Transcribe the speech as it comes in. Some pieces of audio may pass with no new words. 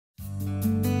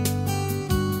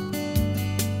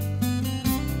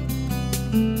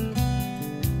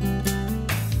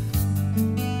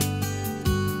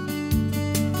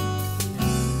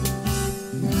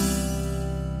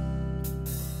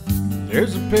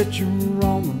There's a picture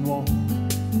on the wall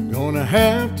I'm gonna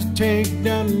have to take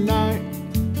down tonight.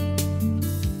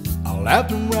 I'll have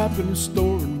to wrap it and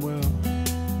store it well,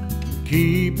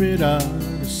 keep it out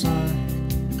of sight.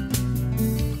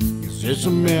 It's just a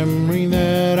memory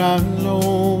that I know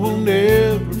will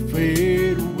never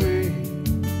fade away,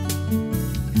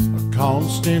 a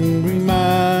constant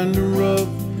reminder of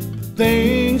the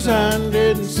things I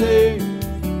didn't say.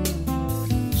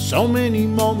 So many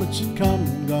moments had come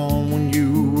and gone when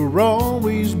you were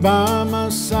always by my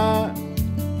side,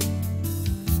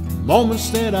 moments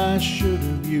that I should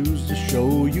have used to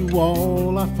show you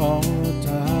all I fought to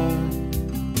hide.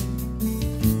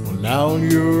 Well, now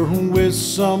you're with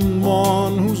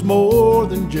someone who's more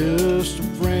than just a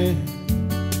friend,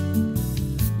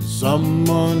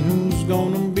 someone who's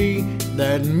gonna be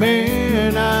that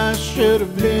man I should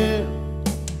have been.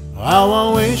 How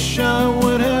I wish I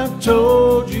would have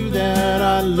told you that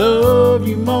I love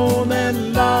you more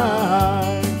than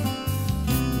life.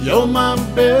 You're my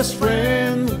best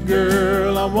friend, the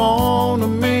girl I want to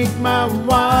make my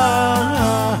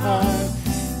wife.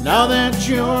 Now that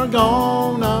you're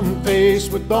gone, I'm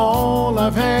faced with all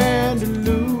I've had to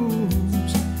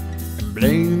lose, and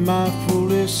blame my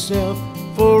foolish self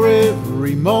for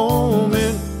every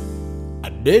moment I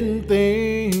didn't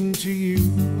think to use.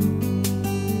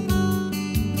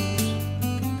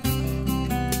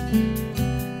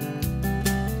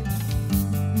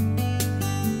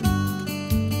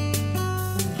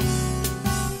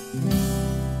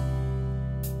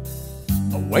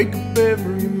 Wake up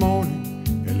every morning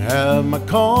and have my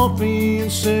coffee and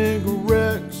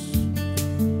cigarettes.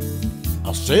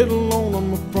 I'll sit alone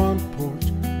on my front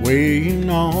porch, weighing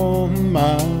on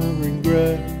my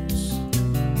regrets.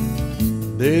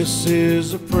 This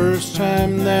is the first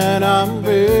time that I've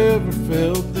ever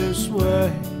felt this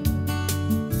way.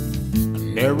 I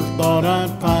never thought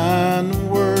I'd find the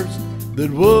words that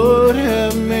would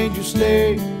have made you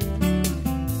stay.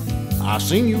 I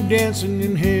seen you dancing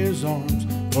in his arms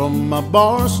from my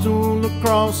bar stool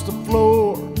across the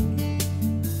floor,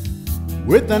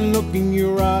 with that look in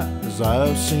your eyes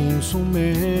I've seen so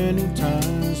many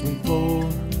times before.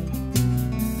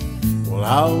 Well,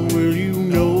 how will you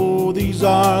know these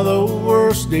are the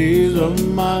worst days of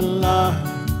my life,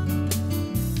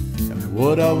 and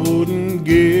what I wouldn't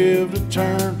give to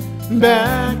turn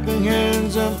back the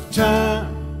hands of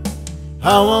time.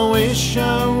 How I wish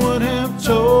I would have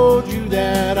told you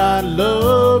that I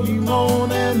love you more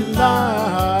than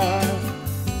life.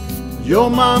 You're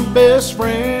my best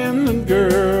friend, the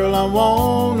girl I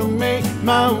want to make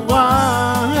my wife.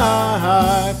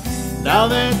 Now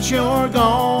that you're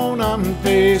gone, I'm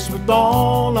faced with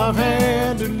all I've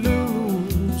had to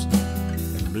lose,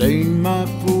 and blame my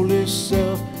foolish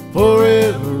self for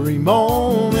every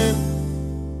moment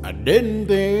I didn't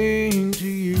think to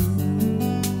use.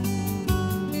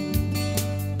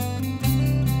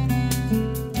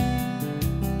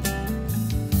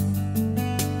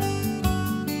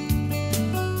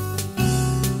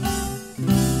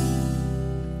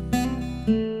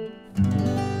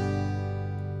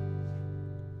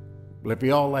 Well, if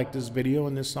you all like this video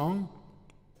and this song,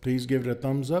 please give it a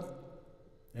thumbs up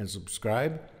and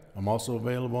subscribe. I'm also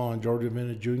available on George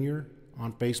Avena Jr.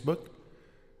 on Facebook.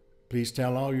 Please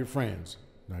tell all your friends.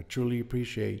 I truly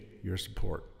appreciate your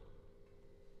support.